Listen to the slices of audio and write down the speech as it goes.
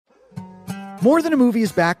More Than a Movie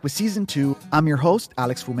is back with Season 2. I'm your host,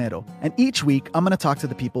 Alex Fumero, and each week I'm going to talk to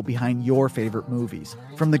the people behind your favorite movies.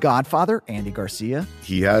 From The Godfather, Andy Garcia.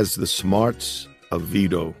 He has the smarts of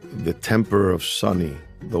Vito, the temper of Sonny,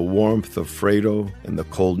 the warmth of Fredo, and the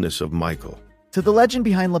coldness of Michael. To the legend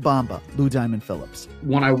behind La Bamba, Lou Diamond Phillips.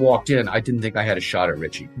 When I walked in, I didn't think I had a shot at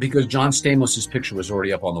Richie because John Stamos' picture was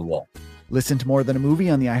already up on the wall. Listen to More Than a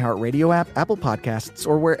Movie on the iHeartRadio app, Apple Podcasts,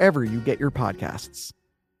 or wherever you get your podcasts.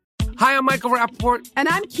 Hi, I'm Michael Rappaport. And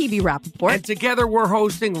I'm Kibi Rappaport. And together we're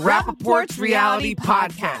hosting Rappaport's Reality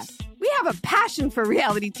Podcast. We have a passion for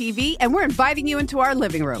reality TV, and we're inviting you into our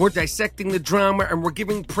living room. We're dissecting the drama, and we're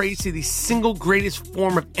giving praise to the single greatest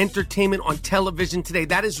form of entertainment on television today.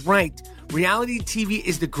 That is right. Reality TV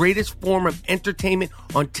is the greatest form of entertainment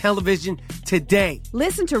on television today.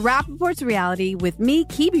 Listen to Rappaport's Reality with me,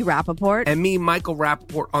 Kibi Rappaport. And me, Michael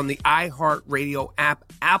Rappaport, on the iHeartRadio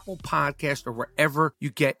app, Apple Podcast, or wherever you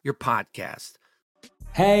get your podcast.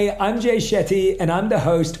 Hey, I'm Jay Shetty, and I'm the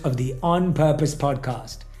host of the On Purpose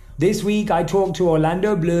podcast. This week, I talked to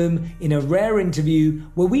Orlando Bloom in a rare interview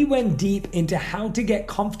where we went deep into how to get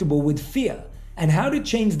comfortable with fear and how to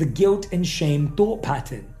change the guilt and shame thought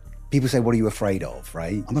pattern. People say, what are you afraid of,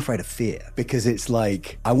 right? I'm afraid of fear because it's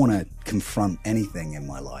like I want to confront anything in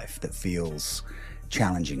my life that feels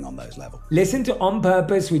challenging on those levels. Listen to On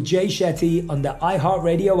Purpose with Jay Shetty on the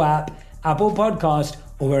iHeartRadio app, Apple Podcast,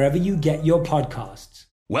 or wherever you get your podcasts.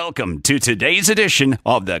 Welcome to today's edition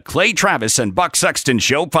of the Clay Travis and Buck Sexton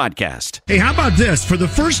Show podcast. Hey, how about this? For the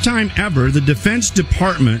first time ever, the Defense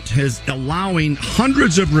Department is allowing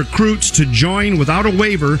hundreds of recruits to join without a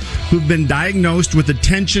waiver who've been diagnosed with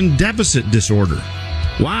attention deficit disorder.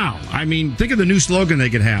 Wow. I mean, think of the new slogan they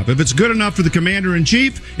could have. If it's good enough for the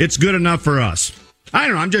commander-in-chief, it's good enough for us. I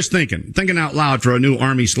don't know. I'm just thinking out loud for a new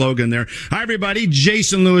Army slogan there. Hi, everybody.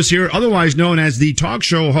 Jason Lewis here, otherwise known as the talk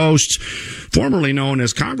show host, formerly known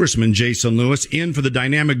as Congressman Jason Lewis, in for the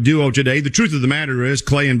dynamic duo today. The truth of the matter is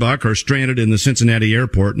Clay and Buck are stranded in the Cincinnati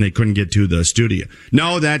airport and they couldn't get to the studio.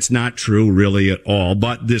 No, that's not true really at all.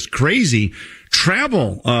 But this crazy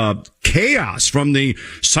travel chaos from the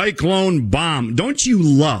cyclone bomb. Don't you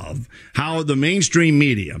love how the mainstream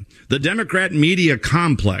media, the Democrat media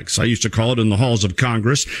complex, I used to call it in the halls of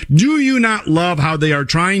Congress, do you not love how they are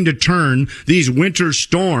trying to turn these winter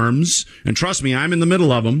storms, and trust me, I'm in the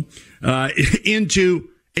middle of them, into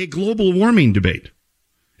a global warming debate?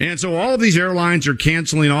 And so all of these airlines are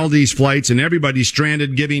canceling all these flights and everybody's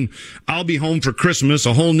stranded, giving "I'll be home for Christmas"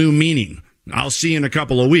 a whole new meaning. I'll see you in a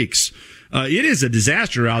couple of weeks. It is a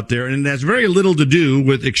disaster out there, and it has very little to do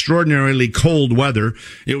with extraordinarily cold weather.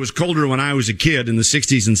 It was colder when I was a kid in the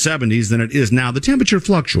 60s and 70s than it is now. The temperature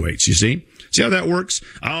fluctuates, you see. See how that works?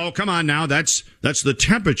 Oh, come on now. That's the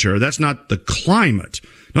temperature. That's not the climate.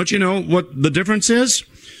 Don't you know what the difference is?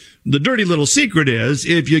 The dirty little secret is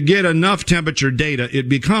if you get enough temperature data, it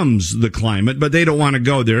becomes the climate, but they don't want to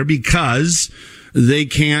go there because they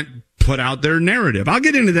can't put out their narrative. I'll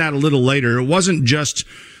get into that a little later. It wasn't just...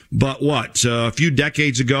 But a few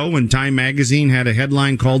decades ago when Time magazine had a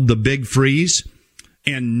headline called "The Big Freeze,"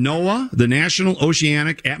 and NOAA, the National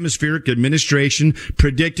Oceanic Atmospheric Administration,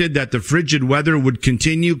 predicted that the frigid weather would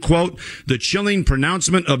continue. Quote, "The chilling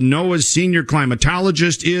pronouncement of NOAA's senior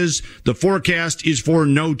climatologist is the forecast is for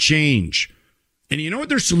no change." And you know what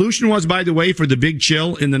their solution was, by the way, for the big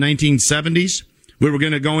chill in the 1970s? We were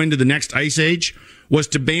going to go into the next ice age, was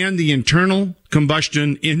to ban the internal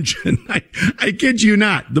combustion engine. I kid you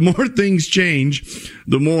not. The more things change,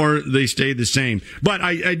 the more they stay the same. But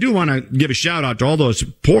I do want to give a shout out to all those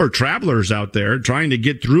poor travelers out there trying to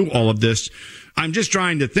get through all of this. I'm just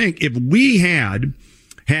trying to think if we had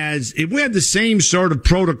the same sort of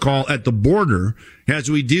protocol at the border as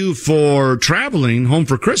we do for traveling home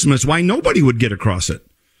for Christmas, why nobody would get across it.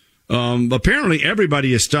 Apparently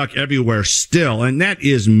everybody is stuck everywhere still, and that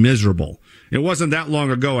is miserable. It wasn't that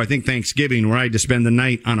long ago, I think Thanksgiving, where I had to spend the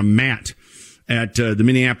night on a mat at the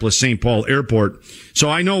Minneapolis-St. Paul airport. So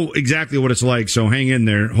I know exactly what it's like, so hang in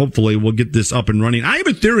there. Hopefully we'll get this up and running. I have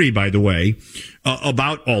a theory, by the way,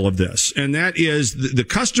 about all of this, and that is the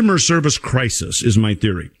customer service crisis is my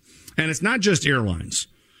theory. And it's not just airlines.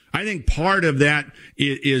 I think part of that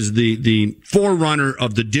is the forerunner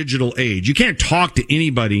of the digital age. You can't talk to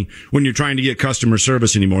anybody when you're trying to get customer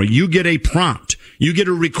service anymore. You get a prompt. You get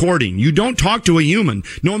a recording. You don't talk to a human,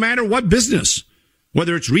 no matter what business,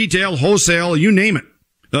 whether it's retail, wholesale, you name it.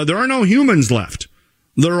 There are no humans left.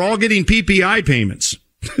 They're all getting PPI payments.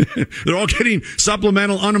 They're all getting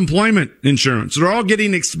supplemental unemployment insurance. They're all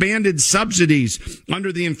getting expanded subsidies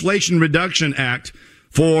under the Inflation Reduction Act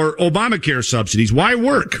for Obamacare subsidies. Why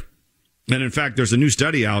work? And in fact, there's a new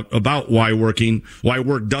study out about why work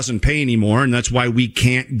doesn't pay anymore, and that's why we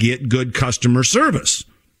can't get good customer service.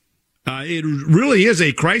 It really is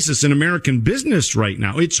a crisis in American business right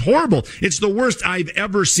now. It's horrible. It's the worst I've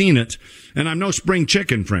ever seen it. And I'm no spring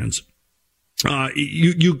chicken, friends.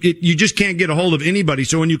 You just can't get a hold of anybody.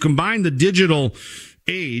 So when you combine the digital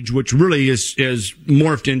age, which really is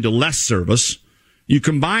morphed into less service, you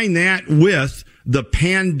combine that with the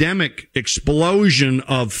pandemic explosion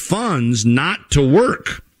of funds not to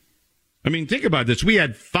work. I mean, think about this. We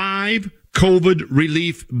had 5 COVID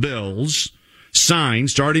relief bills signed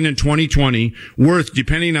starting in 2020 worth,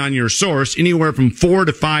 depending on your source, anywhere from $4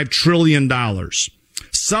 to $5 trillion.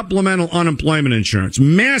 Supplemental unemployment insurance,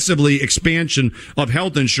 massively expansion of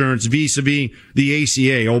health insurance vis-a-vis the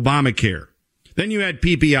ACA, Obamacare. Then you had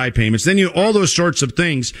PPI payments. Then you all those sorts of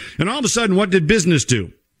things. And all of a sudden, what did business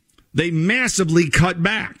do? They massively cut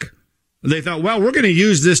back. They thought, well, we're going to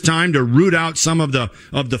use this time to root out some of the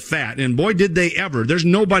fat. And boy, did they ever. There's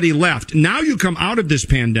nobody left. Now you come out of this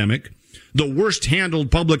pandemic, the worst handled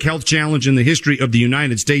public health challenge in the history of the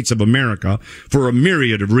United States of America for a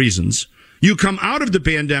myriad of reasons. You come out of the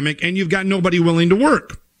pandemic and you've got nobody willing to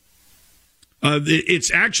work.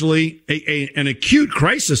 It's actually an acute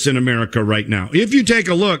crisis in America right now. If you take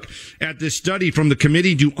a look at this study from the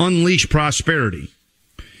Committee to Unleash Prosperity,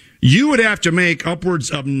 you would have to make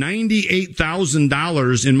upwards of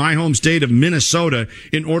 $98,000 in my home state of Minnesota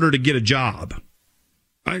in order to get a job.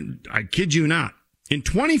 I kid you not. In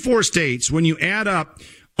 24 states, when you add up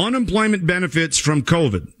unemployment benefits from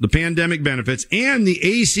COVID, the pandemic benefits, and the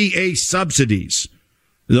ACA subsidies,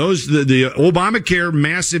 the Obamacare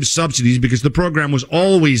massive subsidies, because the program was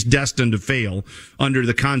always destined to fail under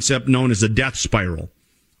the concept known as a death spiral.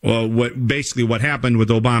 What happened with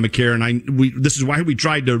Obamacare, and this is why we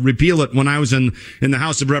tried to repeal it when I was in the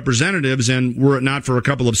House of Representatives, and were it not for a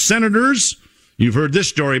couple of senators, you've heard this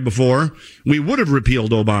story before, we would have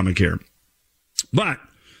repealed Obamacare. But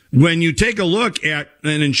when you take a look at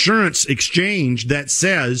an insurance exchange that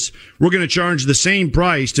says we're going to charge the same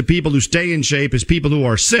price to people who stay in shape as people who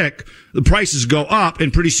are sick, the prices go up,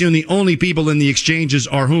 and pretty soon the only people in the exchanges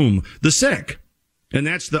are whom? The sick. And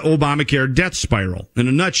that's the Obamacare death spiral in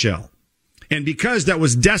a nutshell. And because that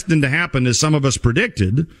was destined to happen, as some of us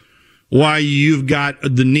predicted, why you've got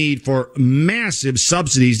the need for massive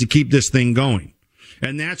subsidies to keep this thing going.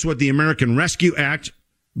 And that's what the American Rescue Act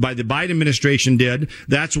by the Biden administration did.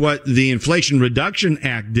 That's what the Inflation Reduction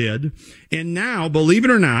Act did. And now, believe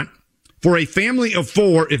it or not, for a family of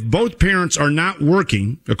 4, if both parents are not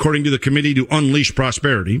working, according to the Committee to Unleash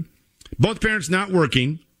Prosperity, both parents not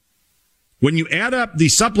working, when you add up the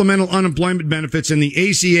supplemental unemployment benefits and the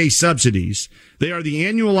ACA subsidies, they are the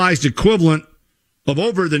annualized equivalent of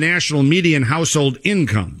over the national median household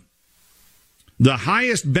income. The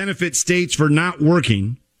highest benefit states for not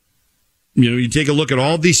working, you take a look at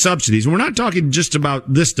all these subsidies. And we're not talking just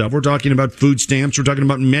about this stuff. We're talking about food stamps. We're talking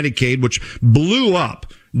about Medicaid, which blew up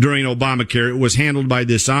during Obamacare. It was handled by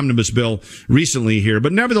this omnibus bill recently here.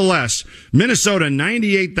 But nevertheless, Minnesota,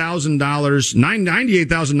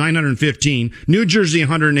 $98,915. New Jersey,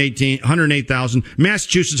 $108,000.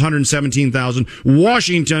 Massachusetts, $117,000.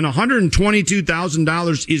 Washington,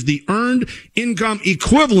 $122,000 is the earned income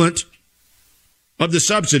equivalent of the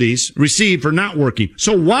subsidies received for not working.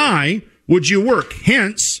 So why would you work?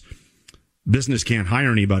 Hence, business can't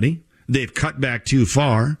hire anybody. They've cut back too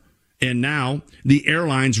far. And now the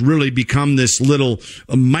airlines really become this little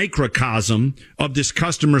microcosm of this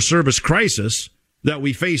customer service crisis that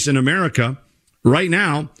we face in America right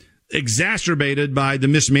now, exacerbated by the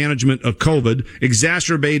mismanagement of COVID,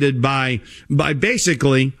 exacerbated by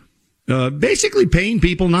basically paying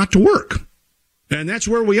people not to work. And that's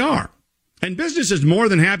where we are. And business is more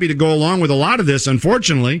than happy to go along with a lot of this,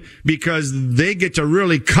 unfortunately, because they get to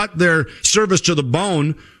really cut their service to the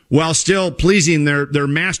bone while still pleasing their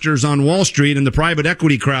masters on Wall Street and the private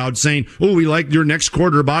equity crowd, saying, oh, we like your next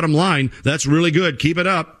quarter bottom line. That's really good. Keep it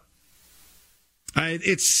up.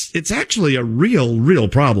 It's actually a real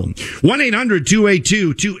problem.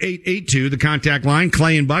 1-800-282-2882, the contact line.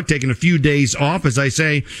 Clay and Buck taking a few days off. As I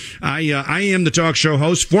say, I am the talk show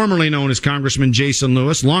host, formerly known as Congressman Jason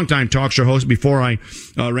Lewis, longtime talk show host before I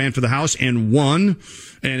ran for the House and won.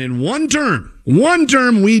 And in one term,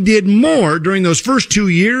 we did more during those first 2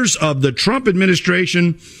 years of the Trump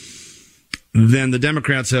administration than the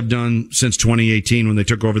Democrats have done since 2018 when they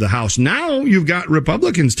took over the House. Now you've got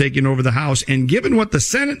Republicans taking over the House, and given what the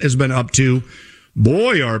Senate has been up to,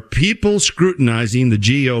 boy, are people scrutinizing the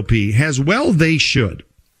GOP. As well they should.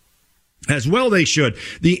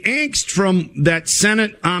 The angst from that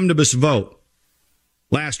Senate omnibus vote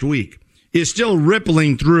last week is still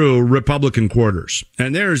rippling through Republican quarters.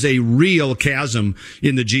 And there's a real chasm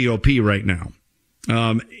in the GOP right now.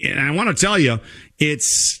 And I want to tell you,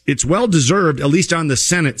 it's well deserved, at least on the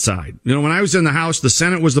Senate side. You know, when I was in the House, the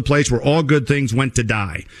Senate was the place where all good things went to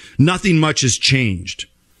die. Nothing much has changed.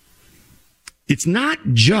 It's not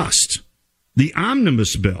just the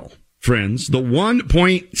omnibus bill, friends, the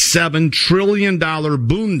 $1.7 trillion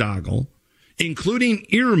boondoggle, including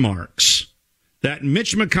earmarks, that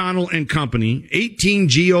Mitch McConnell and company, 18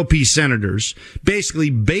 GOP senators, basically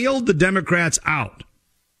bailed the Democrats out.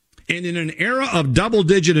 And in an era of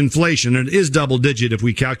double-digit inflation, and it is double-digit if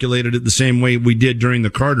we calculated it the same way we did during the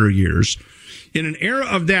Carter years, in an era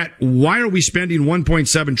of that, why are we spending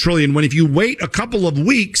 $1.7 trillion when if you wait a couple of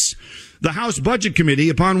weeks, the House Budget Committee,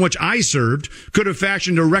 upon which I served, could have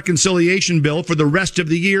fashioned a reconciliation bill for the rest of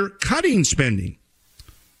the year, cutting spending.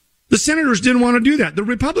 The senators didn't want to do that, the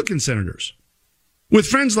Republican senators. With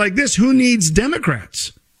friends like this, who needs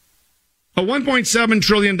Democrats? A $1.7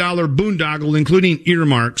 trillion boondoggle, including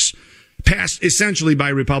earmarks, passed essentially by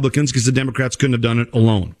Republicans because the Democrats couldn't have done it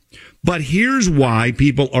alone. But here's why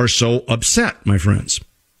people are so upset, my friends.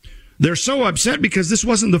 They're so upset because this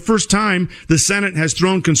wasn't the first time the Senate has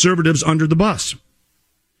thrown conservatives under the bus.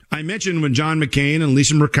 I mentioned when John McCain and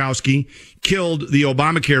Lisa Murkowski killed the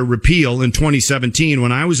Obamacare repeal in 2017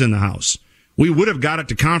 when I was in the House. We would have got it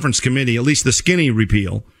to conference committee, at least the skinny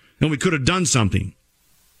repeal, and we could have done something.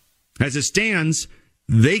 As it stands,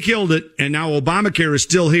 they killed it, and now Obamacare is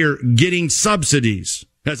still here getting subsidies,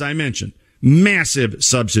 as I mentioned, massive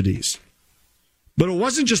subsidies. But it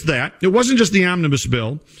wasn't just that. It wasn't just the omnibus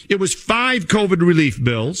bill. It was 5 COVID relief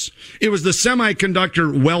bills. It was the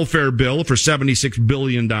semiconductor welfare bill for $76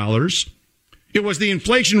 billion. It was the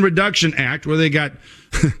Inflation Reduction Act, where they got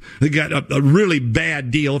a really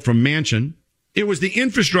bad deal from Manchin. It was the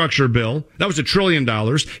infrastructure bill. That was $1 trillion.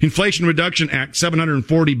 Inflation Reduction Act,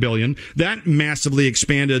 $740 billion. That massively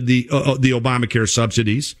expanded the Obamacare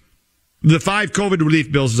subsidies. The 5 COVID relief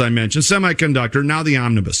bills, as I mentioned, semiconductor, now the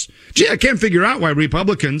omnibus. Gee, I can't figure out why the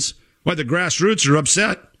grassroots are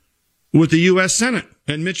upset with the U.S. Senate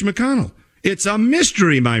and Mitch McConnell. It's a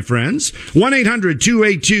mystery, my friends.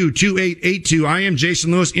 1-800-282-2882. I am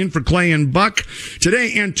Jason Lewis, in for Clay and Buck.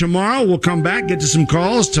 Today and tomorrow, we'll come back, get to some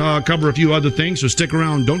calls to cover a few other things, so stick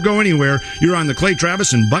around. Don't go anywhere. You're on the Clay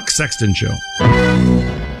Travis and Buck Sexton Show.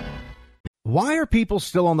 Why are people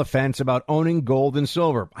still on the fence about owning gold and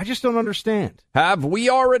silver? I just don't understand. Have we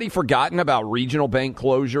already forgotten about regional bank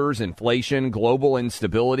closures, inflation, global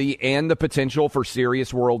instability, and the potential for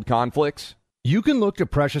serious world conflicts? You can look to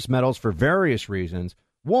precious metals for various reasons.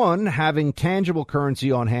 1, having tangible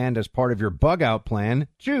currency on hand as part of your bug-out plan.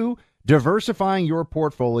 2, diversifying your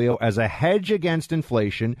portfolio as a hedge against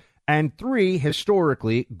inflation. And 3,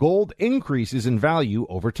 historically, gold increases in value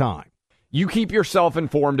over time. You keep yourself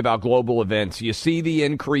informed about global events. You see the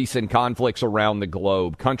increase in conflicts around the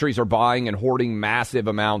globe. Countries are buying and hoarding massive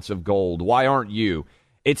amounts of gold. Why aren't you?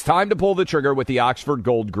 It's time to pull the trigger with the Oxford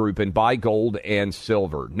Gold Group and buy gold and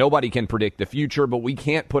silver. Nobody can predict the future, but we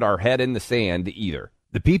can't put our head in the sand either.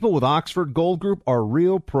 The people with Oxford Gold Group are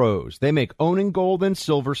real pros. They make owning gold and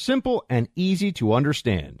silver simple and easy to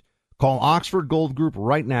understand. Call Oxford Gold Group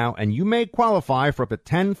right now, and you may qualify for up to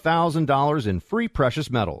 $10,000 in free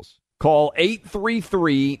precious metals. Call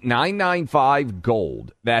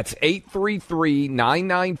 833-995-GOLD. That's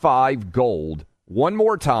 833-995-GOLD. One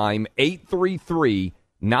more time,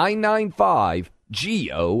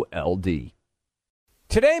 833-995-GOLD.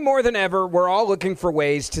 Today, more than ever, we're all looking for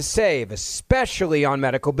ways to save, especially on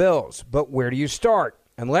medical bills. But where do you start?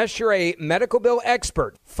 Unless you're a medical bill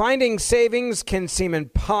expert, finding savings can seem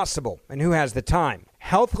impossible. And who has the time?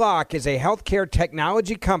 HealthLock is a healthcare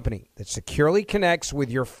technology company that securely connects with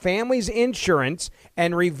your family's insurance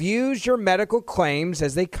and reviews your medical claims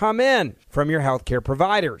as they come in from your healthcare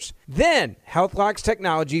providers. Then, HealthLock's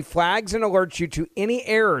technology flags and alerts you to any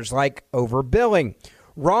errors like overbilling,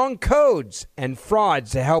 wrong codes, and frauds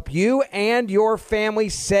to help you and your family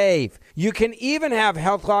save. You can even have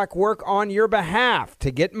HealthLock work on your behalf to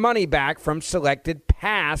get money back from selected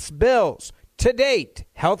past bills. To date,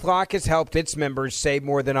 HealthLock has helped its members save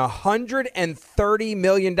more than $130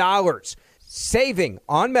 million. Saving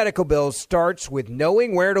on medical bills starts with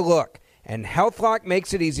knowing where to look, and HealthLock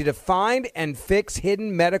makes it easy to find and fix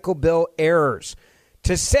hidden medical bill errors.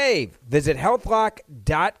 To save, visit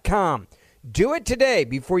healthlock.com. Do it today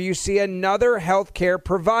before you see another healthcare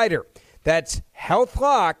provider. That's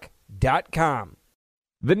healthlock.com.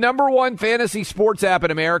 The number one fantasy sports app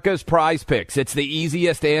in America is Prize Picks. It's the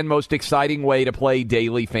easiest and most exciting way to play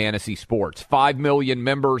daily fantasy sports. 5 million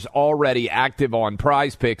members already active on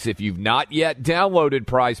Prize Picks. If you've not yet downloaded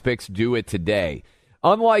Prize Picks, do it today.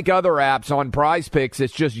 Unlike other apps on Prize Picks,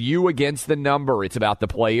 it's just you against the number. It's about the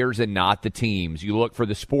players and not the teams. You look for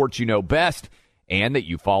the sports you know best and that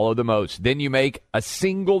you follow the most. Then you make a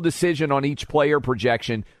single decision on each player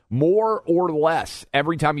projection, more or less.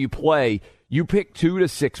 Every time you play, you pick 2 to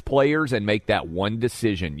 6 players and make that one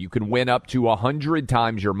decision. You can win up to 100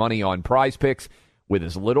 times your money on Prize Picks with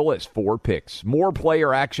as little as 4 picks. More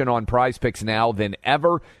player action on Prize Picks now than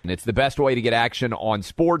ever, and it's the best way to get action on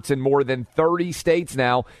sports in more than 30 states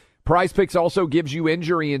now. Prize Picks also gives you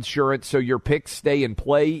injury insurance so your picks stay in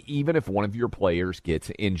play even if one of your players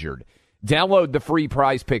gets injured. Download the free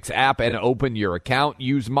Prize Picks app and open your account.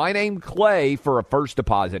 Use my name Clay for a first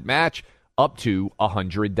deposit match up to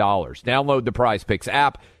 $100. Download the Prize Picks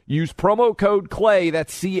app. Use promo code CLAY,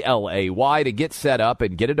 that's C-L-A-Y, to get set up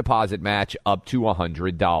and get a deposit match up to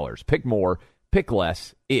 $100. Pick more, pick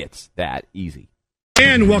less. It's that easy.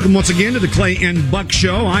 And welcome once again to the Clay and Buck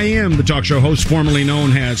Show. I am the talk show host formerly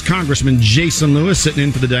known as Congressman Jason Lewis, sitting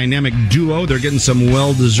in for the dynamic duo. They're getting some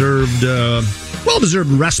well-deserved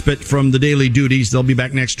respite from the daily duties. They'll be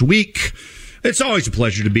back next week. It's always a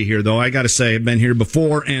pleasure to be here, though. I got to say, I've been here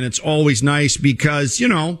before, and it's always nice because, you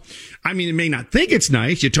may not think it's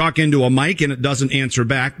nice. You talk into a mic and it doesn't answer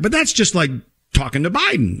back, but that's just like talking to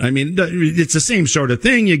Biden. It's the same sort of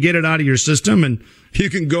thing. You get it out of your system and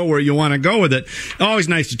you can go where you want to go with it. Always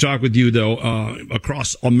nice to talk with you, though,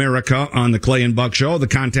 across America on the Clay and Buck Show. The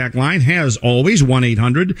contact line has always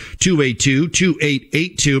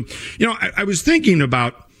 1-800-282-2882. I was thinking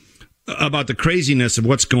about the craziness of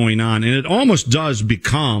what's going on, and it almost does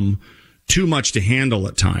become too much to handle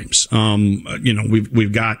at times.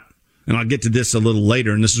 We've got, and I'll get to this a little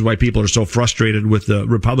later, and this is why people are so frustrated with the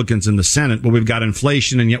Republicans in the Senate, but we've got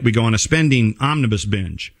inflation, and yet we go on a spending omnibus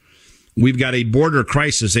binge. We've got a border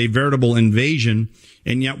crisis, a veritable invasion,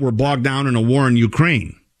 and yet we're bogged down in a war in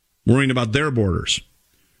Ukraine, worrying about their borders.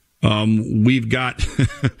 We've got,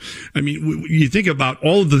 you think about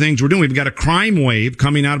all of the things we're doing. We've got a crime wave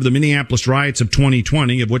coming out of the Minneapolis riots of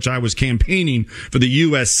 2020, of which I was campaigning for the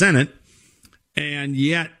U.S. Senate. And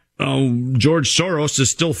yet, George Soros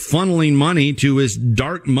is still funneling money to his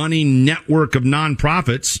dark money network of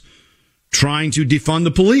nonprofits trying to defund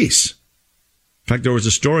the police. In fact, there was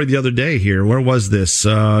a story the other day here. Where was this?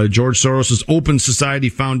 George Soros' Open Society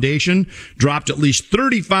Foundation dropped at least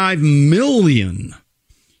 $35 million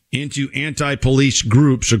into anti-police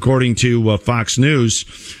groups, according to Fox News.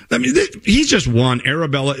 He's just one.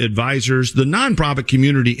 Arabella Advisors. The nonprofit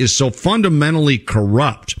community is so fundamentally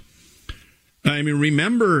corrupt.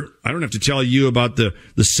 Remember, I don't have to tell you about the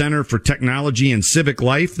Center for Technology and Civic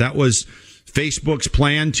Life. That was Facebook's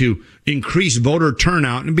plan to increase voter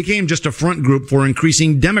turnout, and it became just a front group for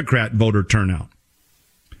increasing Democrat voter turnout.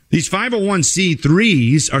 These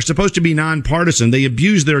 501c3s are supposed to be nonpartisan. They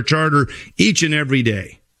abuse their charter each and every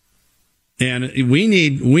day. And we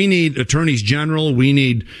need attorneys general. We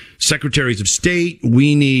need secretaries of state.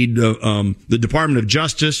 We need the Department of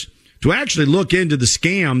Justice to actually look into the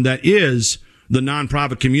scam that is the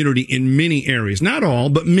nonprofit community in many areas. Not all,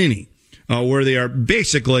 but many, where they are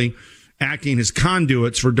basically acting as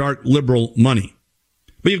conduits for dark liberal money.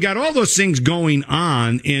 But you've got all those things going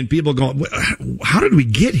on, and people go, how did we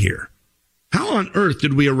get here? How on earth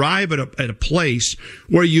did we arrive at a place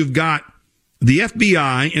where you've got the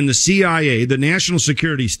FBI and the CIA, the national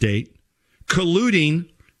security state, colluding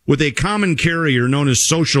with a common carrier known as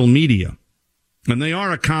social media? And they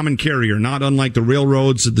are a common carrier, not unlike the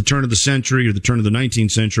railroads at the turn of the century or the turn of the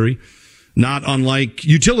 19th century, not unlike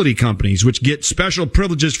utility companies, which get special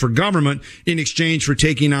privileges for government in exchange for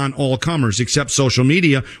taking on all comers, except social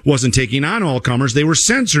media wasn't taking on all comers. They were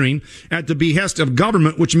censoring at the behest of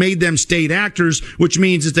government, which made them state actors, which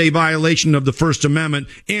means it's a violation of the First Amendment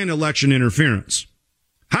and election interference.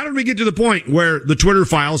 How did we get to the point where the Twitter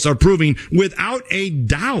files are proving without a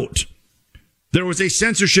doubt there was a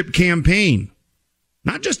censorship campaign,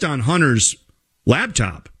 not just on Hunter's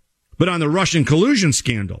laptop, but on the Russian collusion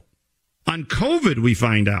scandal? On COVID, we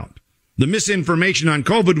find out the misinformation on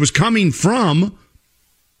COVID was coming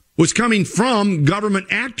from government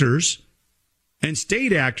actors and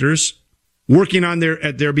state actors working on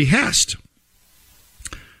at their behest.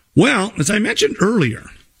 Well, as I mentioned earlier,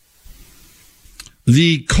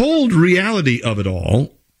 the cold reality of it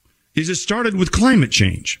all is it started with climate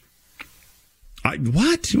change.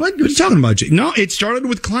 What are you talking about, Jay? No, it started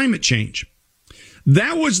with climate change.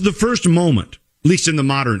 That was the first moment, at least in the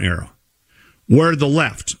modern era, where the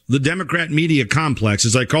left, the Democrat media complex,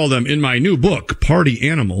 as I call them in my new book, Party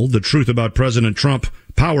Animal, The Truth About President Trump,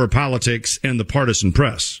 Power Politics, and the Partisan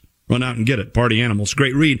Press. Run out and get it. Party Animals.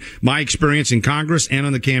 Great read. My experience in Congress and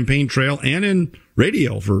on the campaign trail and in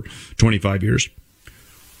radio for 25 years.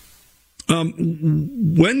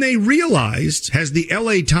 When they realized, as the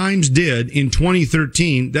LA Times did in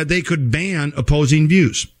 2013, that they could ban opposing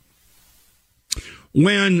views.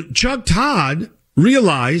 When Chuck Todd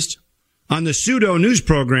realized on the pseudo news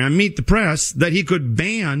program, Meet the Press, that he could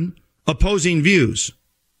ban opposing views.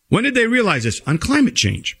 When did they realize this? On climate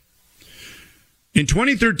change. In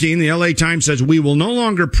 2013, the LA Times says we will no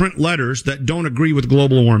longer print letters that don't agree with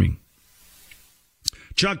global warming.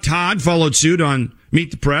 Chuck Todd followed suit on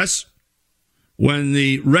Meet the Press when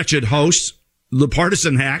the wretched host, the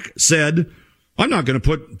partisan hack, said, I'm not going to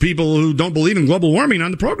put people who don't believe in global warming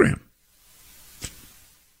on the program.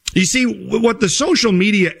 You see, what the social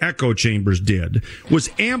media echo chambers did was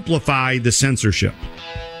amplify the censorship.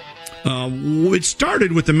 It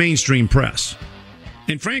started with the mainstream press.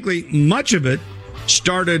 And frankly, much of it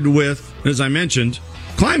started with, as I mentioned,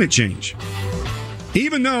 climate change.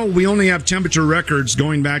 Even though we only have temperature records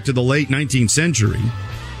going back to the late 19th century,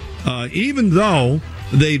 even though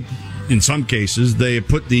they, in some cases, they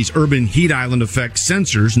put these urban heat island effect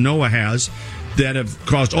sensors, NOAA has, that have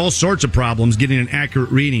caused all sorts of problems getting an accurate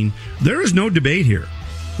reading, there is no debate here.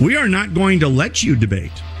 We are not going to let you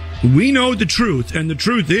debate. We know the truth, and the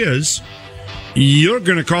truth is you're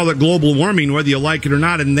going to call it global warming whether you like it or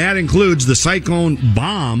not, and that includes the cyclone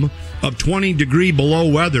bomb of 20-degree below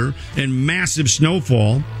weather and massive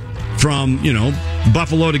snowfall from,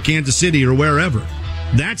 Buffalo to Kansas City or wherever.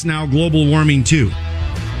 That's now global warming too.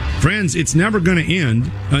 Friends, it's never going to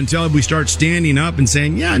end until we start standing up and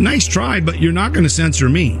saying, yeah, nice try, but you're not going to censor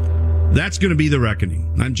me. That's going to be the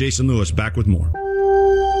reckoning. I'm Jason Lewis, back with more.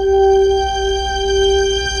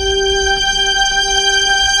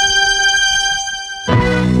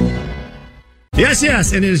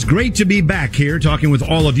 Yes, and it is great to be back here talking with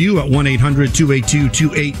all of you at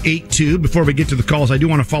 1-800-282-2882. Before we get to the calls, I do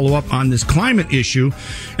want to follow up on this climate issue.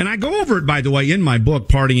 And I go over it, by the way, in my book,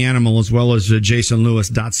 Party Animal, as well as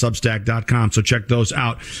jasonlewis.substack.com. So check those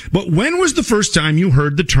out. But when was the first time you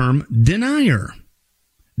heard the term denier?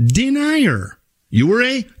 Denier. You were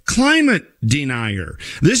a climate denier.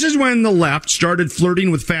 This is when the left started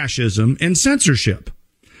flirting with fascism and censorship.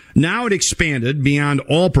 Now it expanded beyond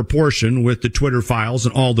all proportion with the Twitter files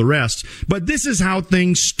and all the rest. But this is how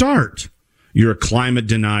things start. You're a climate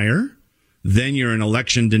denier. Then you're an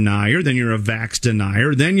election denier. Then you're a vax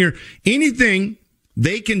denier. Then you're anything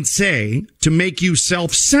they can say to make you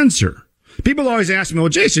self-censor. People always ask me, well,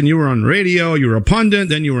 Jason, you were on radio, you were a pundit,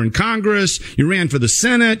 then you were in Congress, you ran for the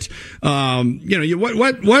Senate.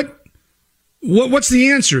 What's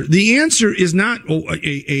the answer? The answer is not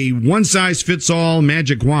a one-size-fits-all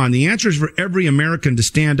magic wand. The answer is for every American to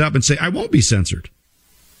stand up and say, I won't be censored.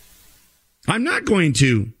 I'm not going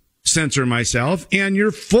to censor myself, and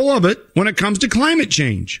you're full of it when it comes to climate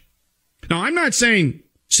change. Now, I'm not saying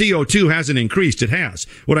CO2 hasn't increased. It has.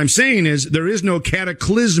 What I'm saying is there is no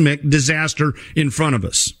cataclysmic disaster in front of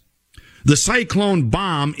us. The cyclone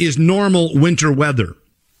bomb is normal winter weather.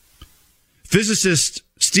 Physicist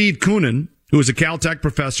Steve Koonin, who is a Caltech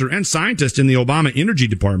professor and scientist in the Obama Energy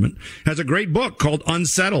Department, has a great book called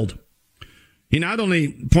Unsettled. He not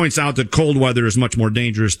only points out that cold weather is much more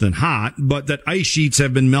dangerous than hot, but that ice sheets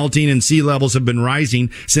have been melting and sea levels have been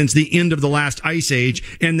rising since the end of the last ice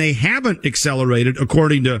age, and they haven't accelerated,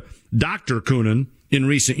 according to Dr. Koonin, in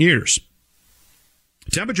recent years.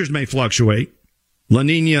 Temperatures may fluctuate. La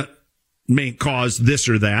Nina may cause this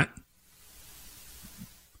or that.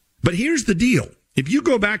 But here's the deal. If you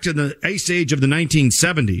go back to the ice age of the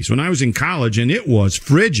 1970s, when I was in college, and it was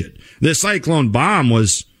frigid, the cyclone bomb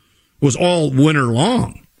was all winter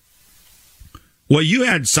long. Well, you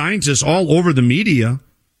had scientists all over the media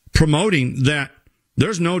promoting that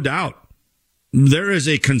there's no doubt there is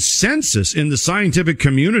a consensus in the scientific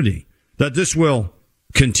community that this will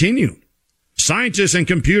continue. Scientists and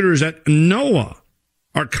computers at NOAA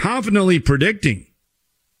are confidently predicting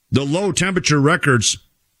the low temperature records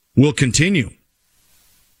will continue.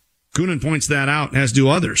 Koonin points that out, as do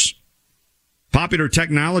others. Popular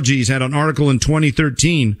Technologies had an article in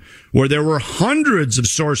 2013 where there were hundreds of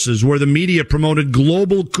sources where the media promoted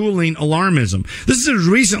global cooling alarmism. This is as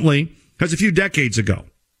recently as a few decades ago.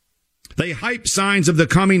 They hyped signs of the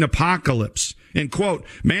coming apocalypse and, quote,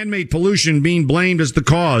 man-made pollution being blamed as the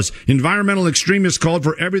cause. Environmental extremists called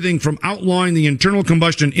for everything from outlawing the internal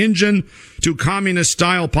combustion engine to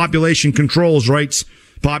communist-style population controls, writes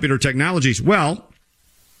Popular Technologies. Well,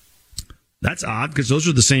 That's odd because those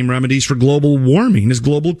are the same remedies for global warming as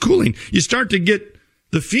global cooling. You start to get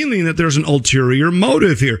the feeling that there's an ulterior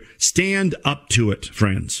motive here. Stand up to it,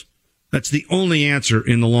 friends. That's the only answer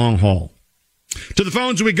in the long haul. To the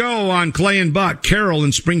phones we go on Clay and Buck. Carol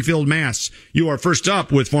in Springfield, Mass. You are first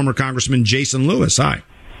up with former Congressman Jason Lewis. Hi.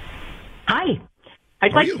 Hi.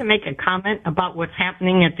 I'd like to make a comment about what's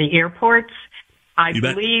happening at the airports. I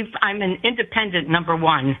believe I'm an independent, number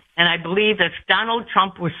one, and I believe if Donald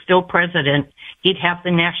Trump was still president, he'd have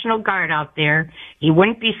the National Guard out there. He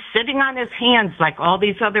wouldn't be sitting on his hands like all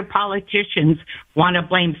these other politicians want to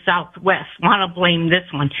blame Southwest, want to blame this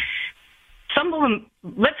one. Some of them,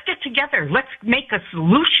 let's get together. Let's make a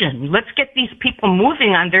solution. Let's get these people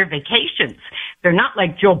moving on their vacations. They're not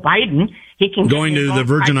like Joe Biden. He can going to the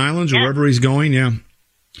Virgin Islands or wherever he's going, yeah.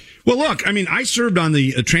 Well, look, I mean, I served on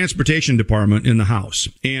the transportation department in the House,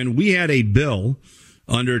 and we had a bill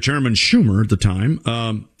under Chairman Schumer at the time.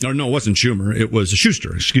 Or no, it wasn't Schumer. It was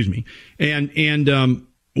Schuster, excuse me. And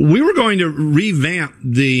we were going to revamp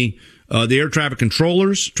the air traffic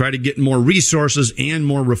controllers, try to get more resources and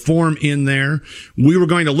more reform in there. We were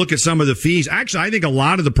going to look at some of the fees. Actually, I think a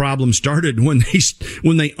lot of the problem started when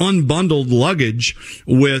they unbundled luggage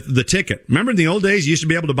with the ticket. Remember in the old days, you used to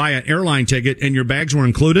be able to buy an airline ticket and your bags were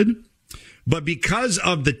included? But because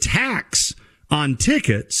of the tax on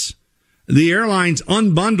tickets, the airlines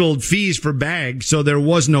unbundled fees for bags, so there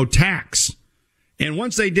was no tax. And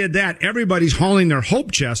once they did that, everybody's hauling their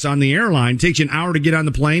hope chests on the airline. It takes you an hour to get on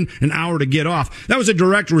the plane, an hour to get off. That was a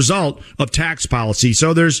direct result of tax policy.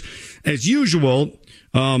 So there's, as usual,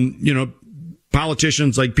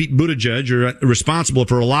 politicians like Pete Buttigieg are responsible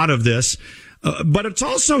for a lot of this. But it's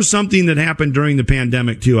also something that happened during the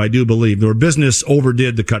pandemic, too, I do believe, where business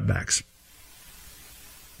overdid the cutbacks.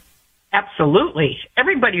 Absolutely.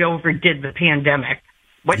 Everybody overdid the pandemic.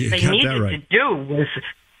 What they needed to do was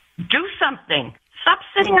do something. Stop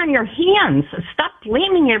sitting on your hands. Stop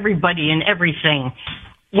blaming everybody and everything.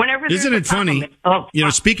 Whenever isn't it funny?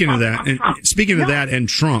 Speaking of that and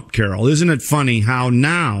Trump, Carol, isn't it funny how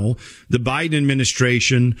now the Biden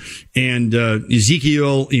administration and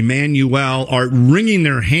Ezekiel Emanuel are wringing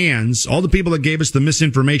their hands? All the people that gave us the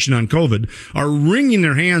misinformation on COVID are wringing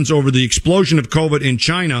their hands over the explosion of COVID in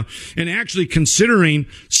China and actually considering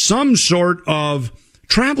some sort of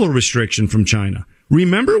travel restriction from China.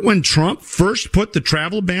 Remember when Trump first put the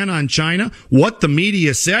travel ban on China? What the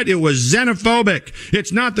media said? It was xenophobic.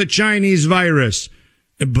 It's not the Chinese virus.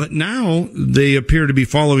 But now they appear to be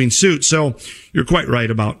following suit. So you're quite right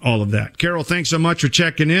about all of that. Carol, thanks so much for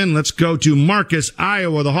checking in. Let's go to Marcus,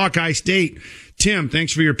 Iowa, the Hawkeye State. Tim,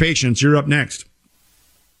 thanks for your patience. You're up next.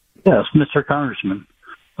 Yes, Mr. Congressman.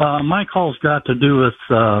 My call's got to do with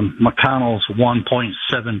McConnell's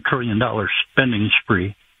 $1.7 trillion spending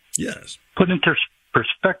spree. Yes. Put into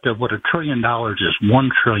perspective, what $1 trillion is,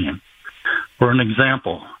 1 trillion. For an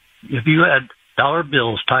example, if you had dollar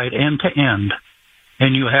bills tied end to end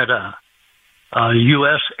and you had a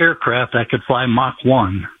U.S. aircraft that could fly Mach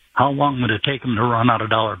 1, how long would it take them to run out of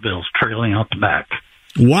dollar bills trailing out the back?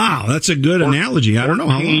 Wow, that's a good analogy. I don't know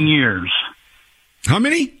how long. 14 years. How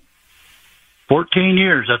many? 14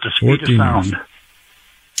 years at the speed of sound.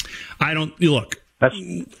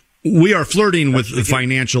 We are flirting with the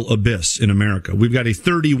financial abyss in America. We've got a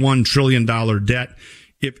 $31 trillion debt.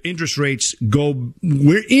 If interest rates go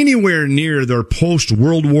anywhere near their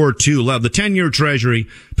post-World War II level, the 10-year Treasury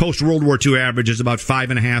post-World War II average is about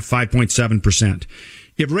 5.7%.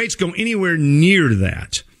 If rates go anywhere near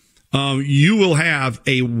that, you will have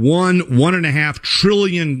a $1.5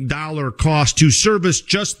 trillion cost to service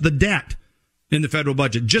just the debt in the federal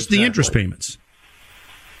budget, just the interest payments.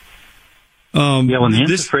 When the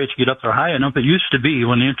interest rates get up there high enough, it used to be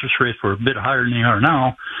when the interest rates were a bit higher than they are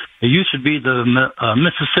now, it used to be the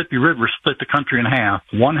Mississippi River split the country in half.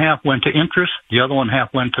 One half went to interest, the other one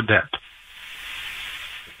half went to debt.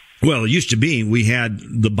 Well, it used to be we had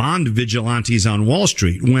the bond vigilantes on Wall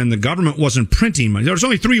Street when the government wasn't printing money. There was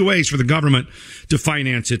only 3 ways for the government to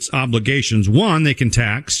finance its obligations. 1, they can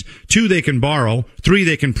tax. 2, they can borrow. 3,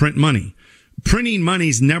 they can print money. Printing money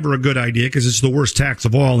is never a good idea because it's the worst tax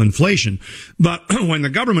of all, inflation. But when the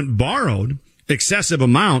government borrowed excessive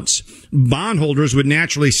amounts, bondholders would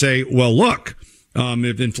naturally say, well, look,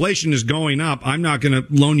 if inflation is going up, I'm not going to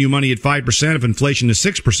loan you money at 5%. If inflation is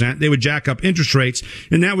 6%, they would jack up interest rates,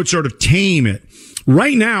 and that would sort of tame it.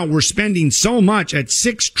 Right now, we're spending so much at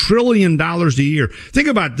 $6 trillion a year. Think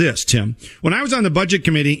about this, Tim. When I was on the budget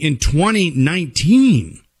committee in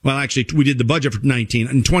 2019, well, actually, we did the budget for 19.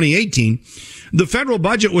 In 2018, the federal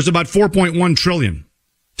budget was about $4.1 trillion.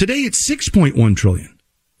 Today, it's $6.1 trillion.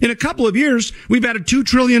 In a couple of years, we've added $2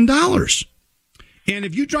 trillion. And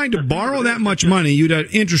if you tried to borrow that much money, you'd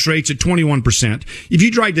have interest rates at 21%. If you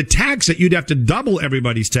tried to tax it, you'd have to double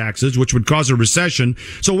everybody's taxes, which would cause a recession.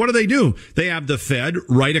 So what do? They have the Fed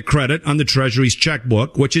write a credit on the Treasury's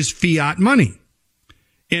checkbook, which is fiat money.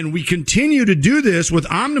 And we continue to do this with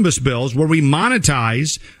omnibus bills where we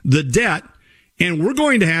monetize the debt. And we're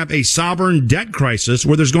going to have a sovereign debt crisis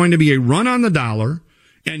where there's going to be a run on the dollar,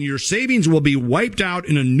 and your savings will be wiped out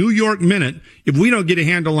in a New York minute if we don't get a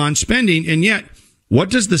handle on spending. And yet, what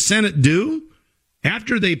does the Senate do?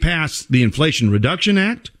 After they pass the Inflation Reduction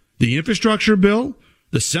Act, the infrastructure bill,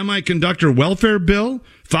 the semiconductor welfare bill,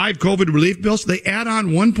 5 COVID relief bills, they add on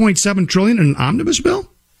 $1.7 trillion in an omnibus bill?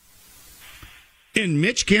 And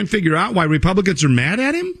Mitch can't figure out why Republicans are mad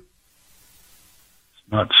at him?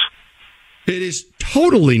 It's nuts. It is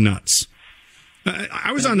totally nuts.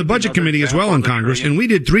 I was on the budget committee as well in Congress, and we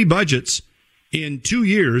did 3 budgets in 2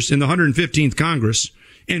 years in the 115th Congress,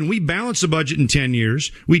 and we balanced the budget in 10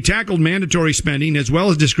 years. We tackled mandatory spending as well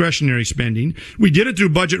as discretionary spending. We did it through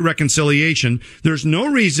budget reconciliation. There's no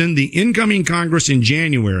reason the incoming Congress in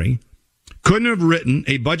January couldn't have written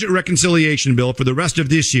a budget reconciliation bill for the rest of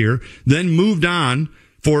this year, then moved on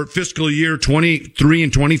for fiscal year 23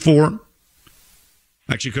 and 24.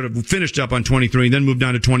 Actually, could have finished up on 23 and then moved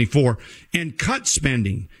on to 24 and cut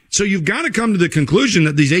spending. So you've got to come to the conclusion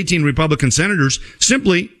that these 18 Republican senators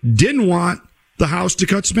simply didn't want the House to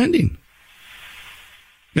cut spending.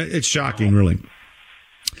 It's shocking, really.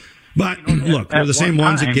 But look, they're the same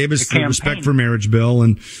ones that gave us the Respect for Marriage bill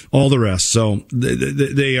and all the rest. So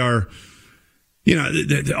they are, you know,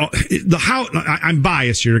 the House. I'm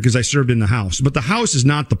biased here because I served in the House, but the House is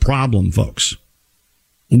not the problem, folks.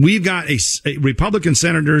 We've got a Republican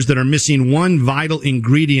senators that are missing one vital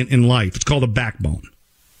ingredient in life. It's called a backbone.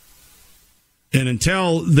 And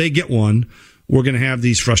until they get one, we're going to have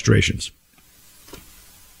these frustrations.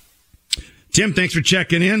 Tim, thanks for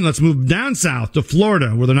checking in. Let's move down south to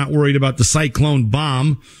Florida, where they're not worried about the cyclone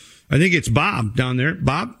bomb. I think it's Bob down there.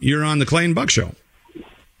 Bob, you're on the Clay and Buck Show.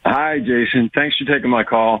 Hi, Jason. Thanks for taking my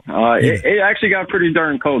call. It actually got pretty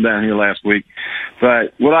darn cold down here last week.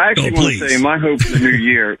 But what I actually want to say, my hope for the new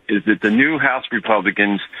year is that the new House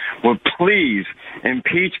Republicans will please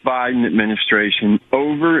impeach Biden administration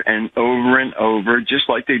over and over and over, just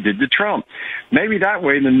like they did to Trump. Maybe that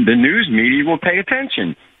way the news media will pay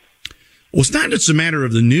attention. Well, it's not just a matter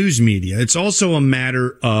of the news media. It's also a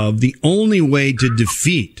matter of the only way to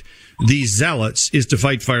defeat these zealots is to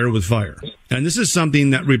fight fire with fire. And this is something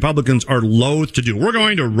that Republicans are loath to do. We're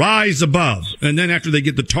going to rise above. And then after they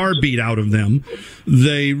get the tar beat out of them,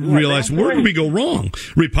 they realize, where did we go wrong?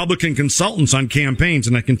 Republican consultants on campaigns,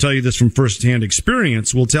 and I can tell you this from firsthand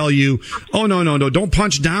experience, will tell you, oh, no, don't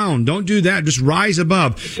punch down. Don't do that. Just rise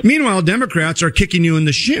above. Meanwhile, Democrats are kicking you in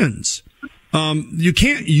the shins. You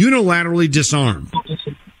can't unilaterally disarm.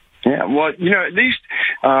 Yeah, well, you know, at least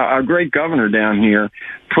our great governor down here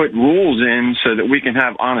put rules in so that we can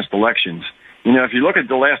have honest elections. You know, if you look at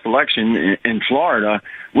the last election in Florida,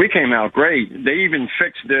 we came out great. They even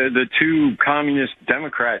fixed the 2 communist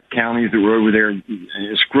Democrat counties that were over there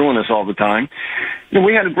screwing us all the time. You know,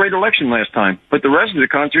 we had a great election last time. But the rest of the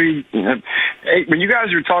country, you know, when you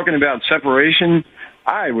guys are talking about separation,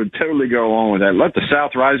 I would totally go along with that. Let the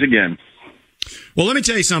South rise again. Well, let me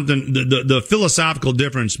tell you something, the philosophical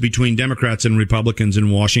difference between Democrats and Republicans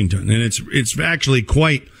in Washington, and it's actually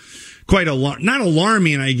quite not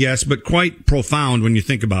alarming, I guess, but quite profound when you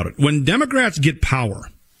think about it. When Democrats get power,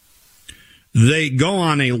 they go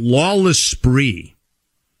on a lawless spree.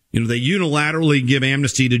 You know, they unilaterally give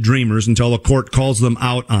amnesty to dreamers until a court calls them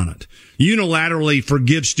out on it. Unilaterally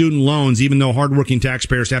forgive student loans, even though hardworking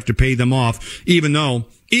taxpayers have to pay them off, even though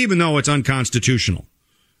it's unconstitutional.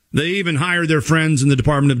 They even hire their friends in the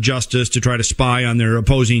Department of Justice to try to spy on their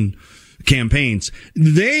opposing campaigns.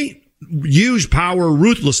 They use power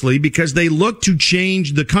ruthlessly because they look to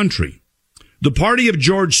change the country. The party of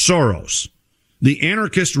George Soros, the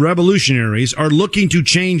anarchist revolutionaries, are looking to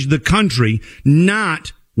change the country,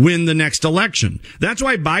 not win the next election. That's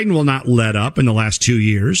why Biden will not let up in the last 2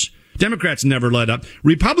 years. Democrats never let up.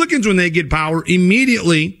 Republicans, when they get power,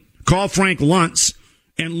 immediately call Frank Luntz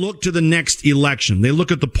and look to the next election. They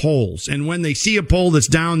look at the polls, and when they see a poll that's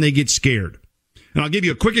down, they get scared. And I'll give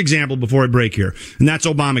you a quick example before I break here, and that's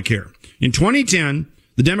Obamacare. In 2010,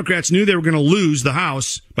 the Democrats knew they were going to lose the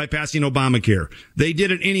House by passing Obamacare. They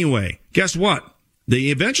did it anyway. Guess what? They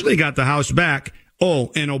eventually got the House back.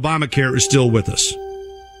 Oh, and Obamacare is still with us.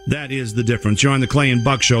 That is the difference. You're on the Clay and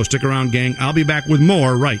Buck Show. Stick around, gang. I'll be back with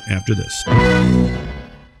more right after this.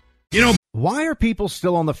 You know, Why are people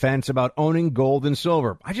still on the fence about owning gold and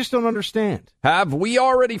silver? I just don't understand. Have we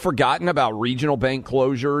already forgotten about regional bank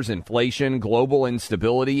closures, inflation, global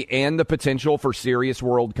instability, and the potential for serious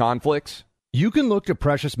world conflicts? You can look to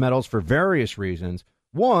precious metals for various reasons.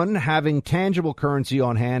 1, having tangible currency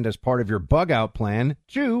on hand as part of your bug-out plan.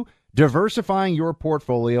 2, diversifying your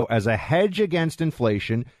portfolio as a hedge against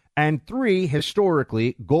inflation. And 3,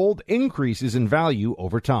 historically, gold increases in value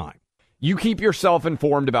over time. You keep yourself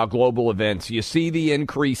informed about global events. You see the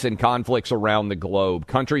increase in conflicts around the globe.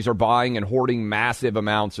 Countries are buying and hoarding massive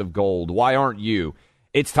amounts of gold. Why aren't you?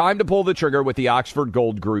 It's time to pull the trigger with the Oxford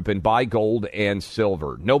Gold Group and buy gold and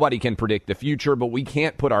silver. Nobody can predict the future, but we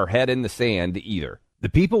can't put our head in the sand either. The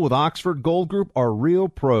people with Oxford Gold Group are real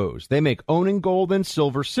pros. They make owning gold and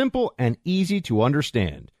silver simple and easy to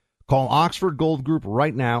understand. Call Oxford Gold Group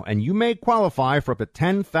right now, and you may qualify for up to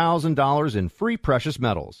 $10,000 in free precious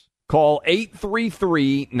metals. Call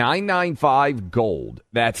 833-995-GOLD.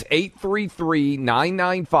 That's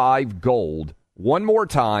 833-995-GOLD. One more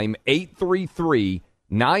time,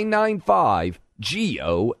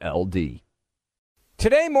 833-995-GOLD.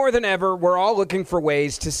 Today, more than ever, we're all looking for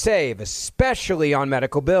ways to save, especially on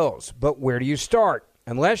medical bills. But where do you start?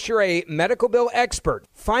 Unless you're a medical bill expert,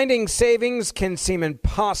 finding savings can seem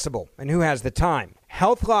impossible. And who has the time?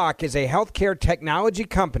 HealthLock is a healthcare technology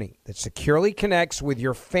company that securely connects with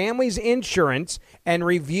your family's insurance and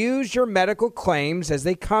reviews your medical claims as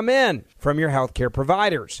they come in from your healthcare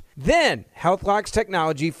providers. Then, HealthLock's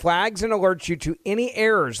technology flags and alerts you to any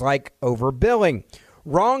errors like overbilling,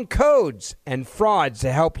 wrong codes, and frauds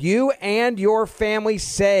to help you and your family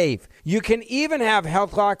save. You can even have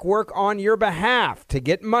HealthLock work on your behalf to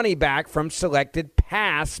get money back from selected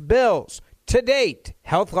past bills. To date,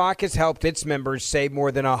 HealthLock has helped its members save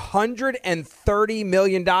more than $130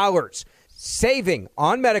 million. Saving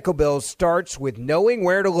on medical bills starts with knowing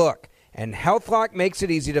where to look, and HealthLock makes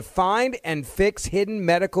it easy to find and fix hidden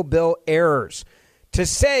medical bill errors. To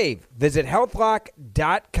save, visit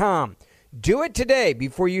healthlock.com. Do it today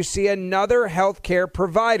before you see another healthcare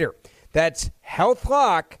provider. That's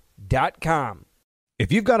healthlock.com. If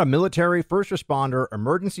you've got a military, first responder,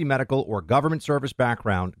 emergency medical, or government service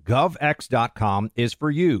background, GovX.com is for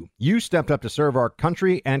you. You stepped up to serve our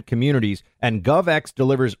country and communities, and GovX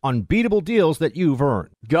delivers unbeatable deals that you've earned.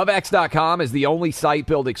 GovX.com is the only site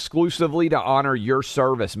built exclusively to honor your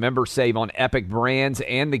service. Members save on epic brands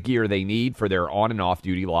and the gear they need for their on- and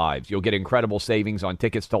off-duty lives. You'll get incredible savings on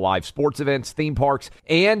tickets to live sports events, theme parks,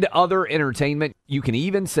 and other entertainment. You can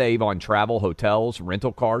even save on travel, hotels,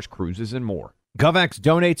 rental cars, cruises, and more. GovX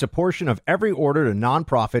donates a portion of every order to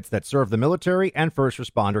nonprofits that serve the military and first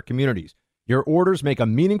responder communities. Your orders make a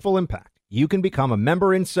meaningful impact. You can become a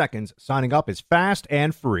member in seconds. Signing up is fast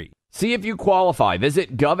and free. See if you qualify.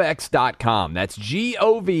 Visit govx.com. That's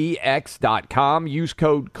govx.com. Use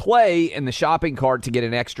code CLAY in the shopping cart to get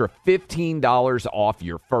an extra $15 off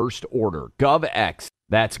your first order. GovX.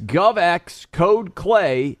 That's GovX, code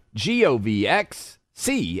CLAY, GovXCLAY.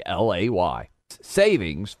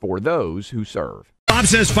 Savings for those who serve. Bob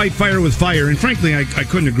says fight fire with fire, and frankly, I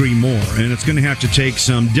couldn't agree more. And it's going to have to take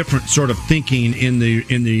some different sort of thinking in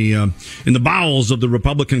the bowels of the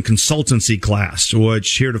Republican consultancy class,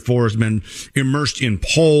 which heretofore has been immersed in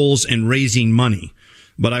polls and raising money.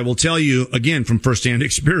 But I will tell you again from firsthand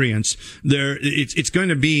experience, it's going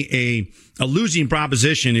to be a losing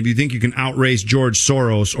proposition if you think you can outraise George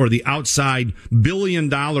Soros or the outside $1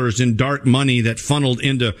 billion in dark money that funneled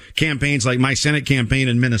into campaigns like my Senate campaign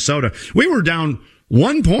in Minnesota. We were down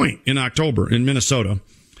 1 point in October in Minnesota.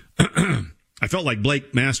 I felt like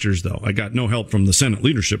Blake Masters, though. I got no help from the Senate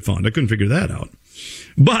Leadership Fund. I couldn't figure that out.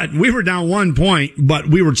 But we were down 1 point, but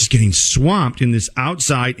we were just getting swamped in this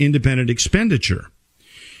outside independent expenditure.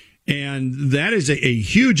 And that is a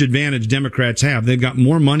huge advantage Democrats have. They've got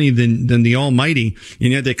more money than the almighty,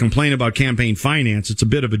 and yet they complain about campaign finance. It's a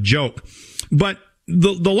bit of a joke. But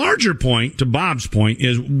the larger point, to Bob's point,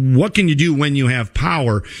 is what can you do when you have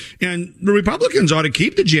power? And the Republicans ought to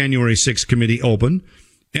keep the January 6th committee open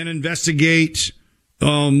and investigate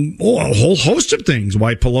a whole host of things.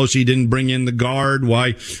 Why Pelosi didn't bring in the guard?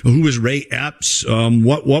 Who was Ray Epps?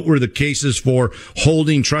 What were the cases for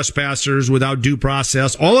holding trespassers without due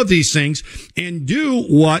process? All of these things, and do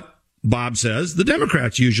what Bob says the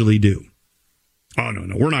Democrats usually do. Oh,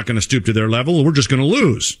 no, we're not going to stoop to their level. We're just going to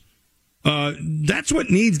lose. That's what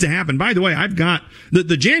needs to happen. By the way, I've got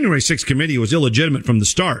the January 6th committee was illegitimate from the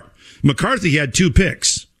start. McCarthy had 2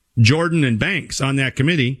 picks, Jordan and Banks, on that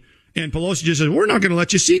committee. And Pelosi just said, we're not going to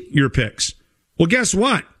let you seat your picks. Well, guess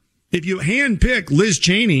what? If you handpick Liz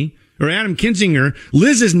Cheney or Adam Kinzinger,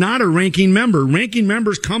 Liz is not a ranking member. Ranking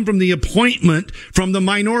members come from the appointment from the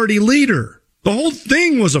minority leader. The whole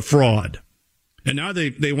thing was a fraud. And now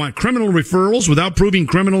they want criminal referrals without proving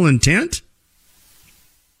criminal intent?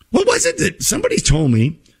 What was it that somebody told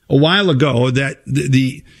me a while ago that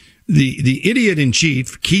the idiot in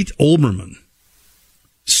chief, Keith Olbermann,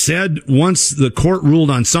 said once the court ruled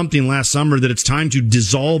on something last summer that it's time to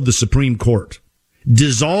dissolve the Supreme Court.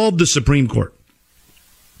 Dissolve the Supreme Court.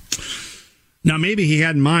 Now, maybe he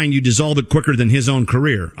had in mind you dissolve it quicker than his own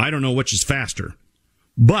career. I don't know which is faster.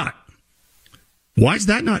 But why is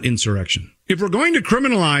that not insurrection? If we're going to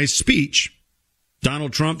criminalize speech,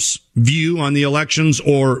 Donald Trump's view on the elections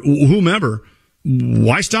or whomever,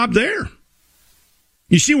 why stop there?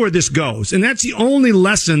 You see where this goes. And that's the only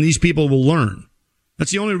lesson these people will learn.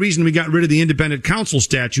 That's the only reason we got rid of the independent counsel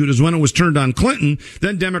statute is when it was turned on Clinton.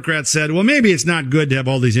 Then Democrats said, well, maybe it's not good to have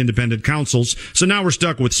all these independent counsels. So now we're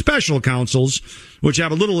stuck with special counsels, which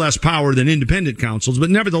have a little less power than independent counsels. But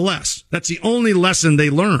nevertheless, that's the only lesson they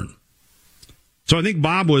learn. So I think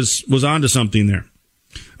Bob was onto something there.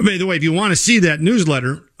 By the way, if you want to see that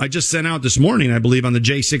newsletter I just sent out this morning, I believe, on the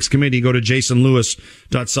J6 committee, go to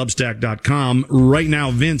jasonlewis.substack.com. Right now,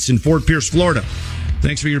 Vince in Fort Pierce, Florida.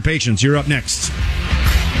 Thanks for your patience. You're up next.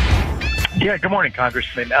 Yeah, good morning,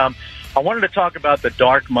 Congressman. I wanted to talk about the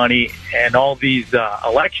dark money and all these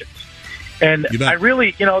elections. And I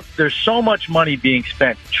really, there's so much money being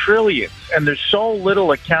spent, trillions, and there's so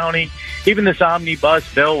little accounting. Even this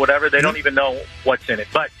omnibus bill, whatever, they don't even know what's in it.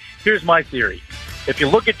 But here's my theory. If you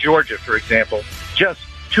look at Georgia, for example, just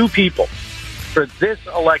two people for this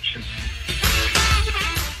election,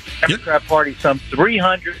 Democrat Party, some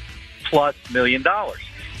 $300+ million.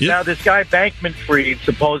 Now, this guy Bankman-Fried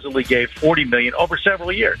supposedly gave $40 million over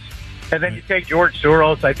several years. And then you take George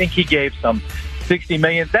Soros, I think he gave some $60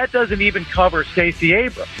 million. That doesn't even cover Stacey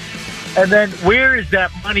Abrams. And then where is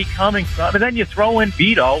that money coming from? And then you throw in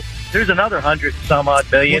Vito. There's another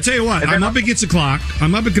 $100-some-odd million. Well, I'll tell you what, I'm up against the clock.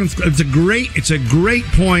 It's a great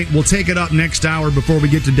point. We'll take it up next hour before we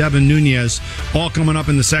get to Devin Nunes, all coming up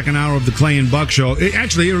in the second hour of the Clay and Buck Show.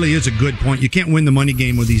 It really is a good point. You can't win the money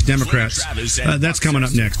game with these Democrats. That's coming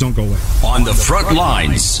up next. Don't go away. On the front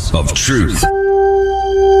lines of truth.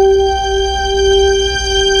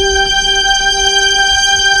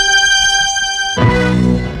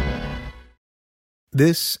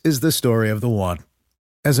 This is the story of the one.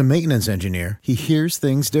 As a maintenance engineer, he hears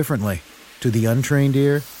things differently. To the untrained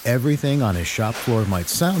ear, everything on his shop floor might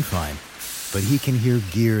sound fine, but he can hear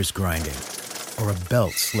gears grinding or a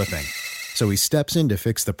belt slipping. So he steps in to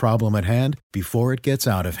fix the problem at hand before it gets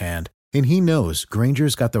out of hand. And he knows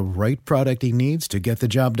Grainger's got the right product he needs to get the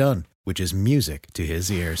job done, which is music to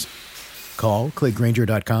his ears. Call, click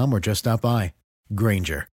Grainger.com, or just stop by.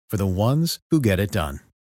 Grainger, for the ones who get it done.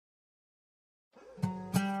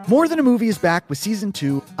 More Than a Movie is back with Season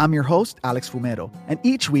 2. I'm your host, Alex Fumero, and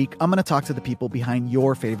each week I'm going to talk to the people behind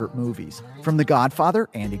your favorite movies. From The Godfather,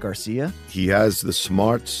 Andy Garcia. He has the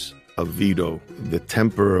smarts of Vito, the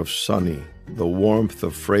temper of Sonny, the warmth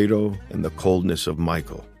of Fredo, and the coldness of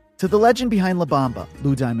Michael. To the legend behind La Bamba,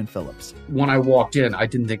 Lou Diamond Phillips. When I walked in, I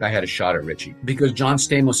didn't think I had a shot at Richie because John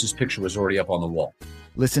Stamos' picture was already up on the wall.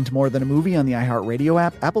 Listen to More Than a Movie on the iHeartRadio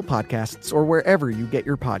app, Apple Podcasts, or wherever you get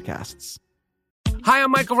your podcasts. Hi,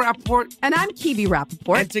 I'm Michael Rappaport. And I'm Kibi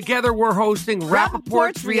Rappaport. And together we're hosting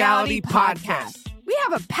Rappaport's Reality Podcast. We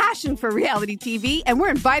have a passion for reality TV, and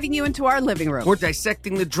we're inviting you into our living room. We're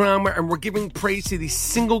dissecting the drama, and we're giving praise to the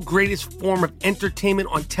single greatest form of entertainment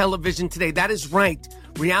on television today. That is right.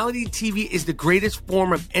 Reality TV is the greatest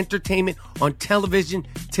form of entertainment on television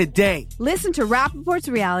today. Listen to Rappaport's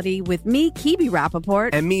Reality with me, Kibi Rappaport.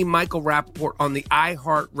 And me, Michael Rappaport, on the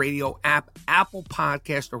iHeartRadio app, Apple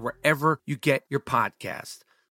Podcast, or wherever you get your podcast.